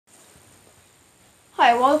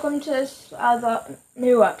Hi, welcome to this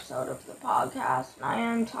new episode of the podcast. I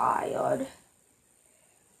am tired.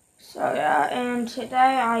 And today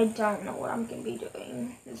I don't know what I'm going to be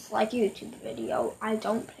doing. It's like a YouTube video. I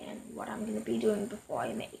don't plan what I'm going to be doing before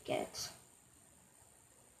I make it.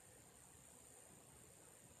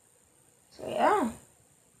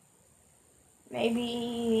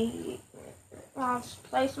 Maybe I'll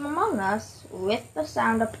play some Among Us with the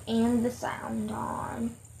sound up and the sound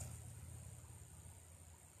on.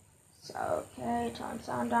 Okay, turn the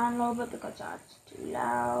sound down a little bit because that's too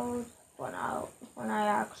loud when I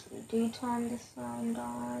actually do turn the sound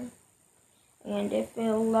on. And if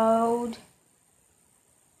it'll load,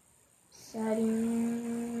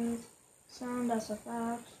 settings, sound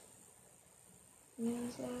SFX,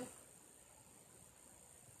 music.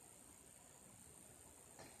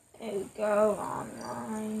 There we go,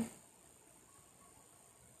 online.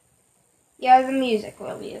 Yeah, the music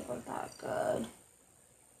really isn't that good.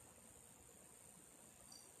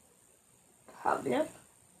 Public.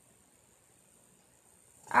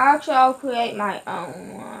 Actually, I'll create my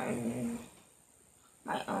own one.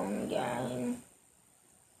 My own game.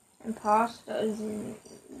 Imposters and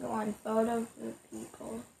 1/3 of the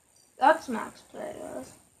people. That's max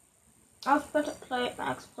players. I'll play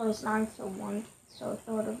max players 9 so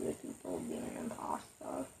 1/3 of the people will be an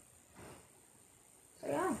imposter. So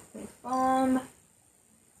yeah, confirm.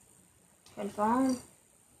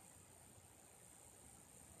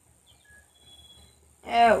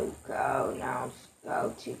 There we go. Now let's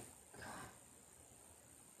go to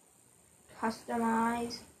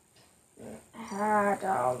customize hat.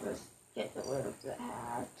 I'll just get rid of the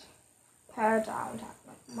hat. Pet, I don't have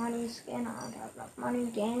enough money. Skin, I don't have enough money.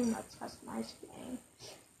 Game, let's customize game.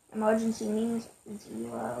 Emergency means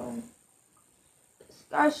 0.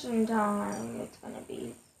 Discussion time, it's gonna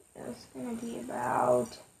be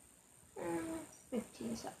about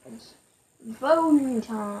 15 seconds. Voting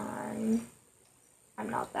time. I'm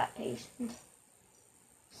not that patient,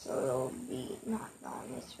 so it'll be not on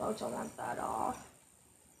this vote. I want that off.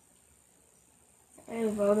 Okay,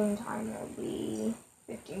 voting time will be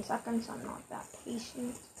 15 seconds. I'm not that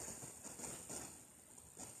patient.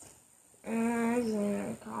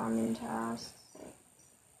 And common tasks.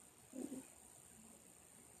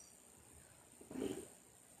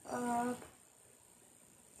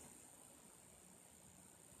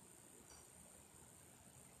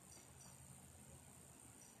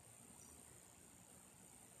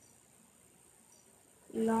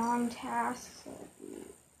 Long tasks will be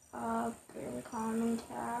up, and common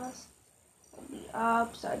tasks will be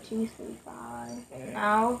up, so 2, 3, 5, and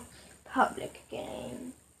now public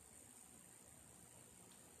game.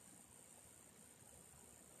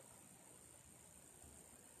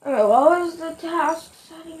 Okay, what was the task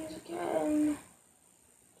settings again?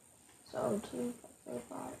 So 2, 3,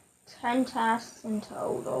 5, 10 tasks in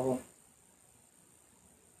total.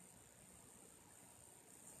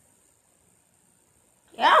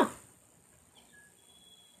 Yeah.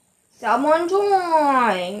 Someone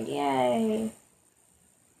joined. Yay.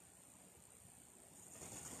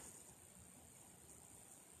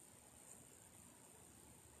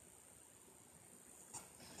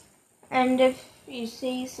 And if you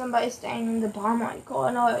see somebody staying in the bottom right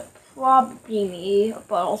corner, it's probably me,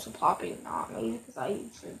 but also probably not me, because I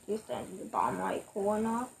usually do stand in the bottom right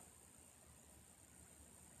corner.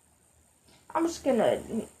 I'm just gonna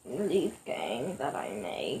leave game that I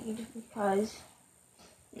made because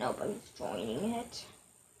nobody's joining it.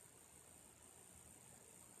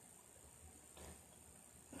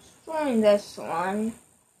 Let's join this one.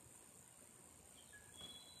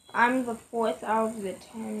 I'm the 4th out of the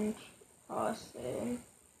 10 person.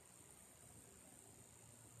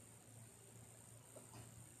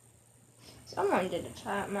 Someone did a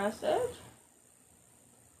chat message.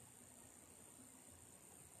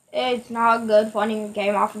 It's not good running a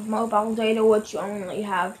game off of mobile data, which you only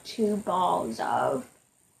have 2 balls of.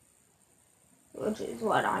 Which is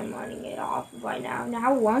what I'm running it off of right now.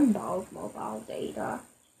 Now 1 ball of mobile data.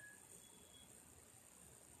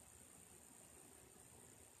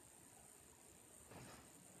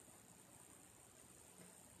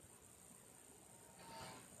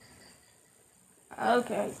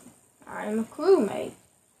 Okay, I'm a crewmate.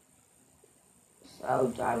 So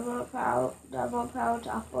develop out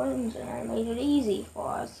buttons, and I made it easy for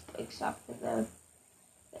us, except for the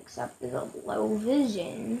low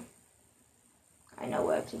vision. I know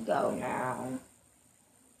where to go now.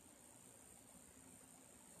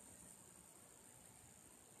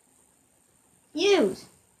 Use.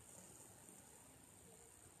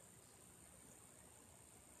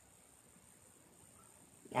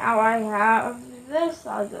 Now I have this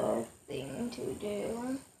other thing to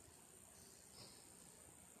do.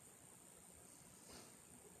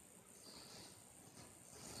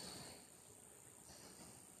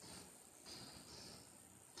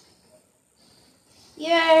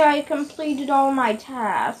 Yay, I completed all my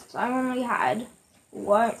tasks. I only had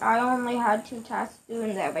 2 tasks to do,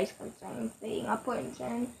 and they're basically the same thing. I put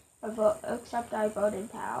in except I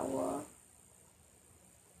voted power.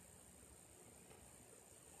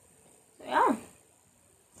 So yeah.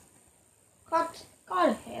 Got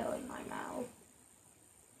a hair in my mouth.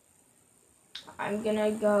 I'm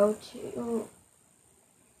gonna go to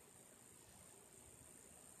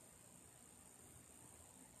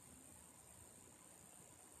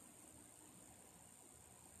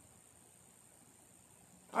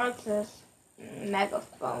what's this?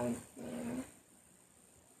 Megaphone.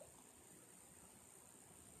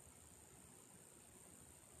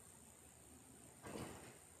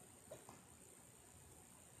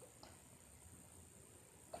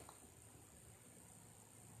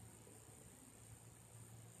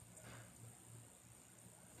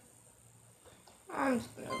 I'm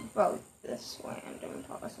just gonna vote this random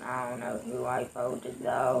person. I don't know who I voted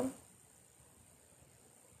though.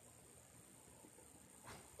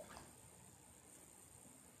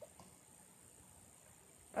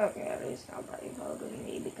 Okay, at least nobody voted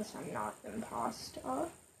me because I'm not the imposter.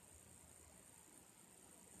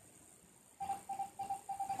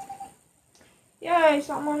 Yay,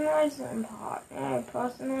 someone was the imposter. A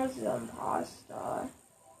person was the imposter.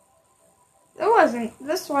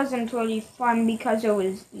 This wasn't really fun because it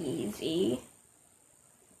was easy.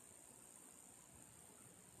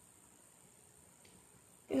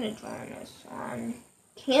 I'm gonna join this one.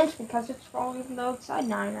 Can't because it's falling outside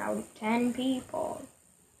 9 out of 10 people.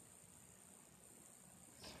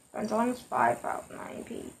 Friends on 5 out of 9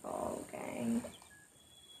 people, okay.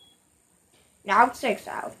 Now it's 6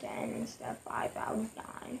 out of 10 instead of 5 out of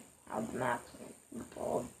 9. Now the maximum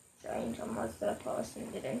people change unless the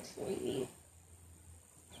person didn't leave.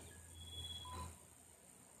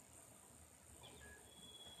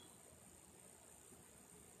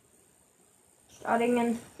 Starting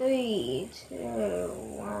in 3, 2,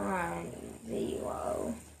 1,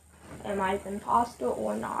 0. Am I the imposter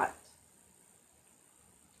or not?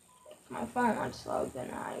 If my phone went slow, then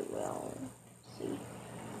I will see.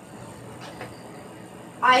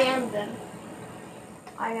 I am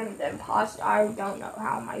the imposter. I don't know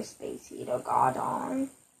how my space heater got on.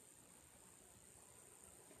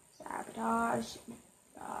 Sabotage.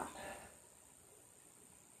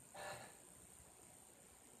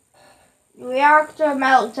 Reactor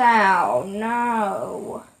meltdown.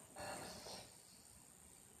 No.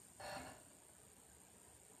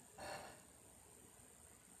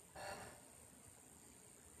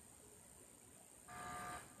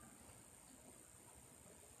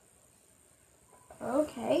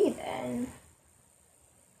 Okay then.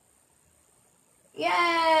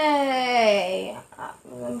 Yay!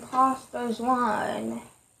 Imposters won.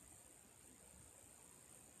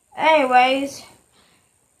 Anyways,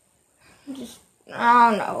 I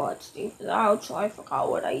don't know what to do for the outro. I forgot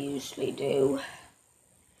what I usually do.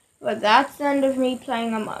 But that's the end of me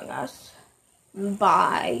playing Among Us.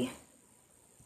 Bye.